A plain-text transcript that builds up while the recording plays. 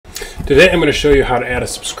Today I'm going to show you how to add a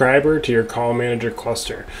subscriber to your call manager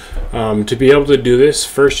cluster. To be able to do this,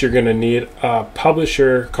 first you're going to need a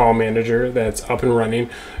publisher call manager that's up and running.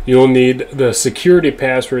 You'll need the security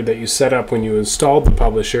password that you set up when you installed the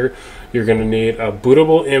publisher. You're going to need a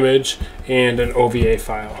bootable image and an OVA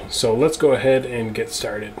file. So let's go ahead and get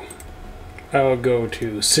started. I'll go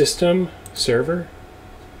to System, Server,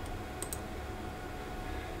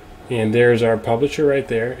 and there's our publisher right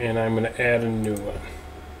there, and I'm going to add a new one.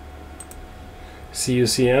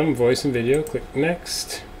 CUCM, voice and video, click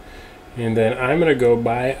next, and then I'm going to go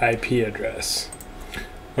by IP address.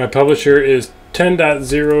 My publisher is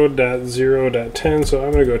 10.0.0.10, so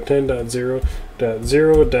I'm going to go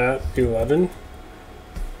 10.0.0.11.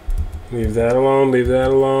 Leave that alone, leave that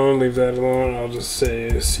alone, leave that alone. I'll just say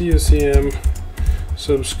CUCM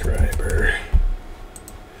subscriber.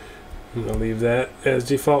 I'm going to leave that as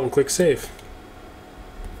default and click Save.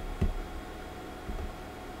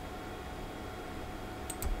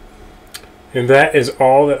 And that is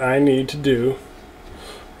all that I need to do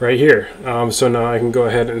right here. So now I can go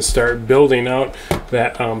ahead and start building out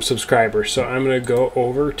that subscriber. So I'm going to go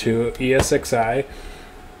over to ESXi,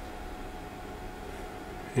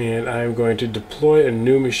 and I'm going to deploy a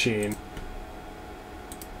new machine.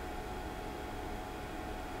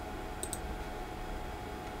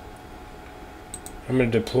 I'm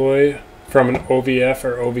going to deploy from an OVF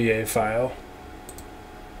or OVA file.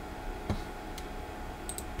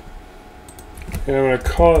 And I'm going to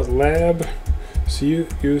call it lab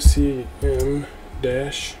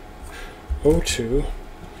CUCM-02.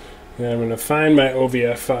 And I'm going to find my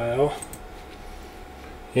OVF file.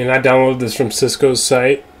 And I downloaded this from Cisco's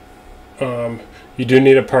site. You do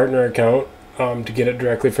need a partner account to get it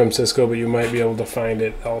directly from Cisco, but you might be able to find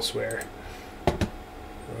it elsewhere. Go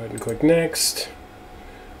ahead and click Next.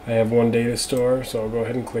 I have one data store, so I'll go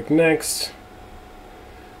ahead and click Next.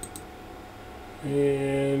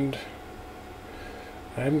 And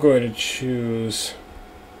I'm going to choose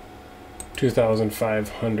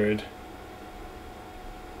 2500.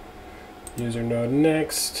 User node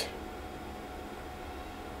next.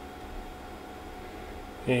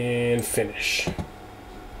 And finish.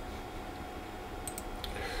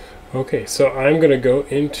 Okay, so I'm going to go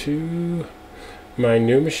into my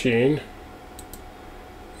new machine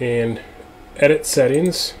and edit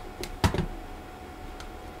settings. I'm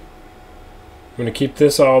going to keep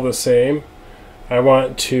this all the same. I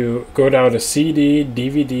want to go down to CD,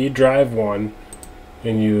 DVD, Drive 1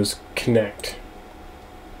 and use Connect.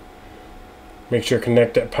 Make sure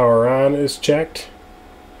Connect at Power On is checked.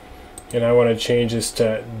 And I want to change this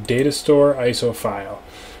to Data Store ISO file.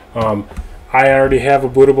 I already have a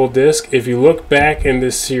bootable disk. If you look back in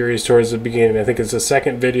this series towards the beginning, I think it's the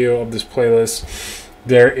second video of this playlist,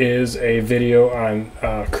 there is a video on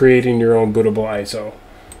creating your own bootable ISO.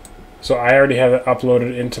 So I already have it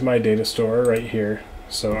uploaded into my data store right here.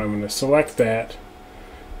 So I'm going to select that,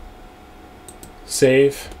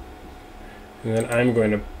 save, and then I'm going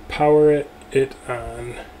to power it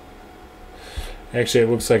on. Actually, it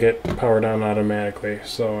looks like it powered on automatically,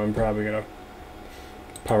 so I'm probably going to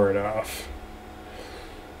power it off.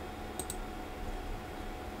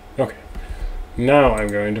 Okay, now I'm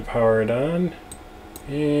going to power it on,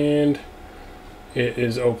 and it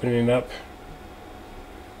is opening up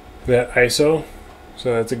that ISO,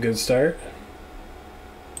 so that's a good start.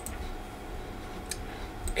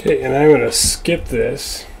 Okay, and I'm going to skip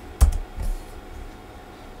this.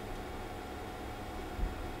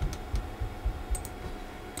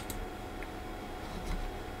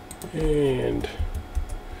 And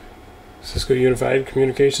Cisco Unified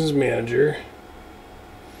Communications Manager.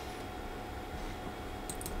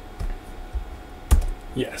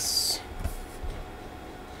 Yes.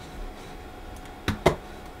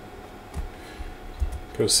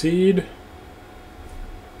 Proceed.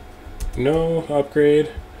 No.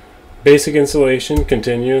 Upgrade. Basic installation.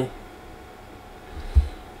 Continue.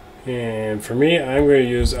 And for me, I'm going to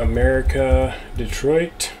use America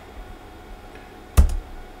Detroit.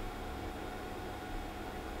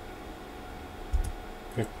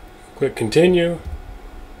 Click Continue.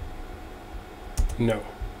 No.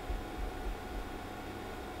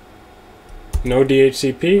 No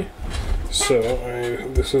DHCP. So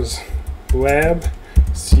this is lab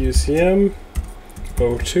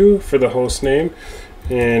CUCM-02 for the host name,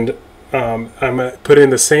 and I'm going to put in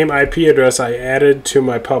the same IP address I added to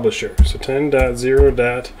my publisher. So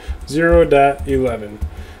 10.0.0.11.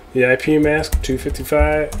 The IP mask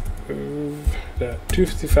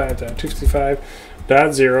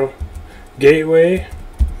 255.255.255.0. Gateway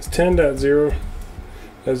is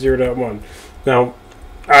 10.0.0.1. Now,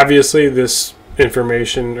 obviously, this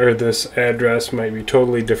information or this address might be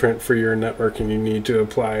totally different for your network, and you need to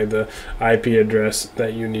apply the IP address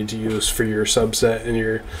that you need to use for your subset in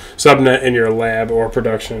your subnet in your lab or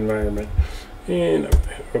production environment. And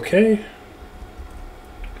okay.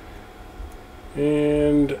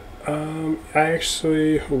 And I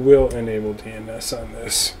actually will enable DNS on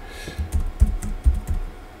this.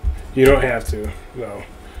 You don't have to, though.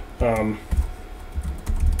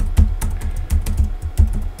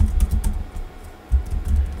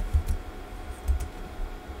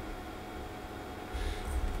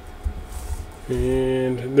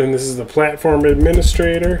 And then this is the platform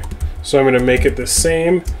administrator. So I'm going to make it the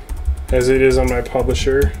same as it is on my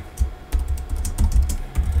publisher.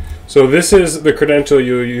 So this is the credential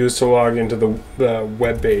you'll use to log into the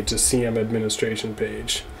web page, the CM administration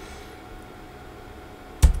page.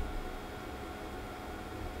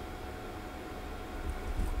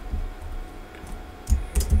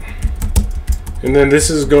 And then this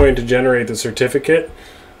is going to generate the certificate.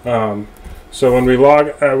 So when we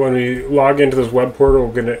log into this web portal,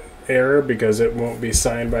 we'll get an error because it won't be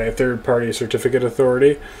signed by a third-party certificate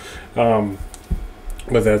authority. But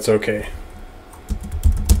that's okay.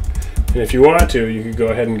 And if you want to, you could go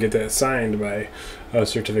ahead and get that signed by a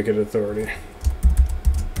certificate authority.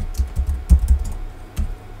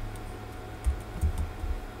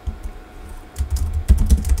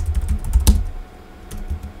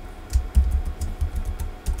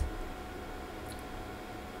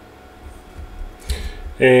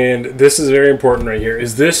 And this is very important right here.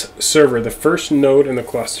 Is this server the first node in the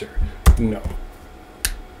cluster? No.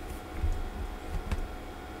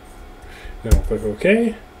 Now click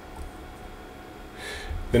OK.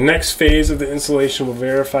 The next phase of the installation will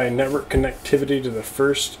verify network connectivity to the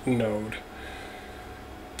first node.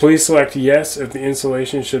 Please select yes if the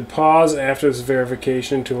installation should pause after this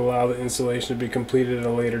verification to allow the installation to be completed at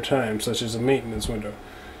a later time, such as a maintenance window.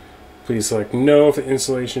 Please select no if the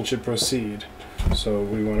installation should proceed. So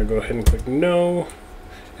we want to go ahead and click no.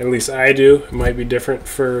 At least I do. It might be different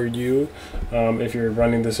for you if you're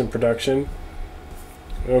running this in production.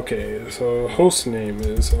 Okay, so host name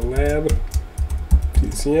is lab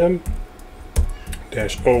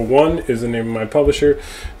CUCM-01 is the name of my publisher.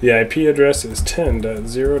 The IP address is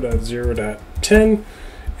 10.0.0.10,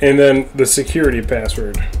 and then the security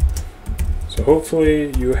password. So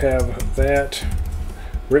hopefully you have that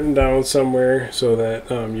written down somewhere so that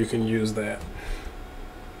you can use that.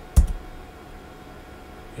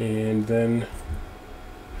 And then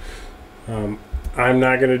I'm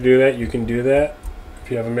not going to do that. You can do that if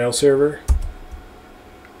you have a mail server.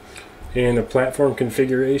 And the platform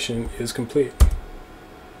configuration is complete.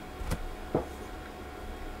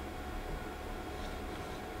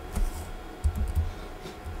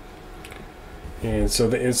 And so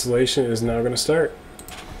the installation is now going to start.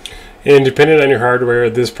 And depending on your hardware,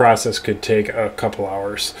 this process could take a couple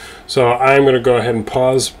hours. So I'm going to go ahead and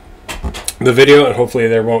pause the video, and hopefully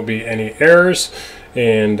there won't be any errors.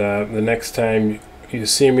 And the next time you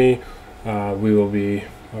see me, we will be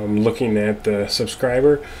looking at the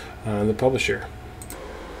subscriber on the publisher.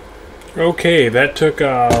 Okay, that took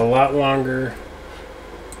a lot longer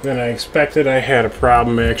than I expected. I had a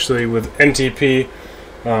problem actually with NTP.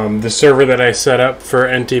 The server that I set up for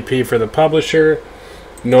NTP for the publisher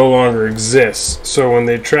no longer exists. So when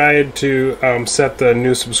they tried to set the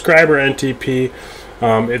new subscriber NTP,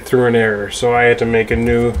 it threw an error. So I had to make a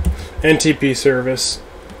new NTP service,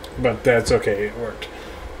 but that's okay, it worked.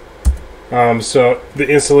 So the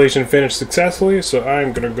installation finished successfully, so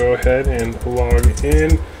I'm going to go ahead and log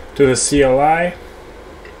in to the CLI.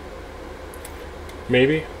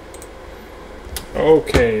 Maybe.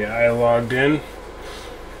 Okay, I logged in.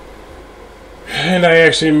 And I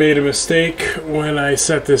actually made a mistake when I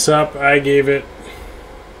set this up. I gave it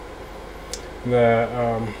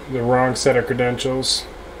the wrong set of credentials.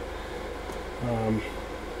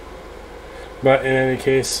 But in any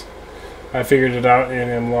case, I figured it out and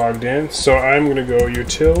am logged in. So I'm going to go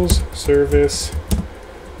utils service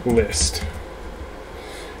list.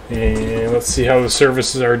 And let's see how the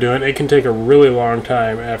services are doing. It can take a really long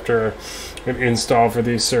time after an install for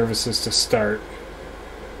these services to start.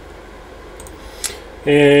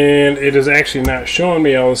 And it is actually not showing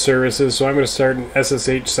me all the services, so I'm going to start an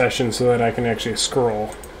SSH session so that I can actually scroll.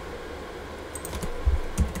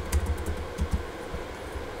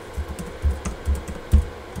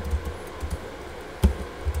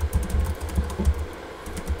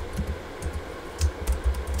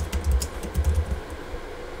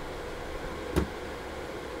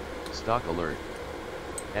 Stock alert.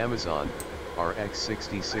 Amazon, RX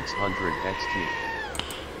 6600 XT.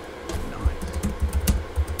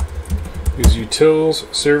 Is utils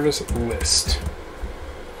service list.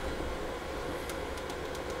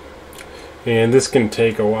 And this can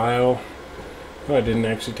take a while. Oh, it didn't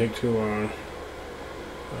actually take too long.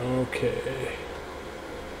 Okay.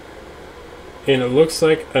 And it looks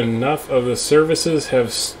like enough of the services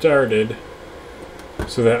have started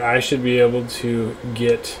so that I should be able to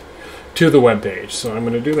get to the web page. So I'm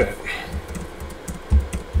going to do that.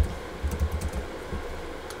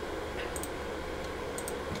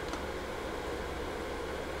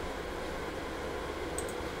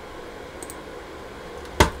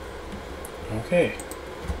 Okay.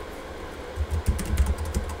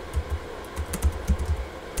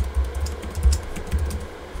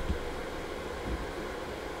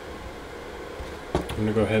 I'm going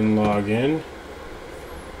to go ahead and log in.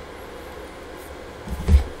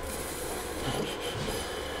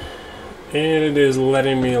 And it is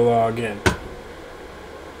letting me log in.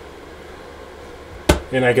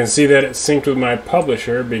 And I can see that it's synced with my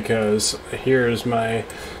publisher because here's my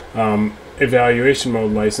evaluation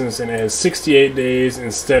mode license, and it has 68 days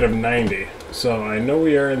instead of 90. So I know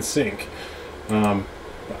we are in sync.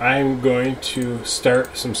 I'm going to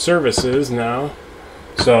start some services now.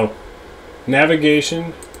 So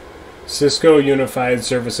navigation, Cisco Unified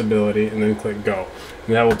Serviceability, and then click go.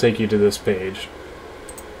 And that will take you to this page.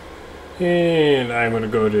 And I'm going to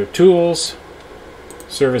go to Tools,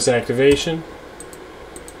 Service Activation.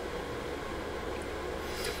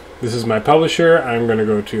 This is my publisher. I'm going to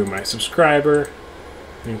go to my subscriber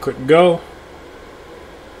and click go.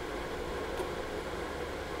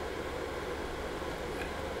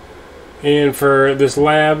 And for this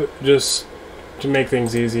lab, just to make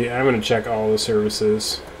things easy, I'm going to check all the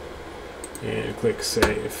services and click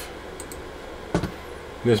save.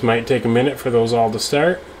 This might take a minute for those all to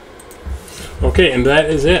start. Okay, and that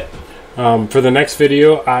is it. For the next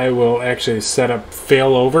video, I will actually set up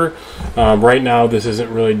failover. Right now, this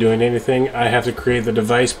isn't really doing anything. I have to create the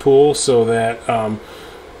device pool so that,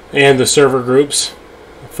 and the server groups.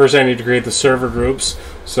 First, I need to create the server groups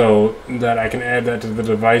so that I can add that to the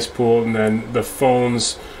device pool, and then the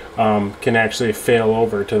phones can actually fail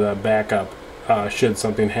over to the backup should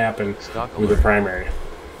something happen with the primary.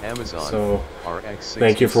 Amazon, so RX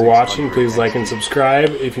thank you for watching. Please like and subscribe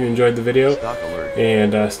if you enjoyed the video,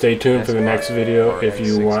 and stay tuned for the next video if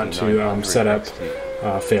you want to set up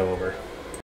failover.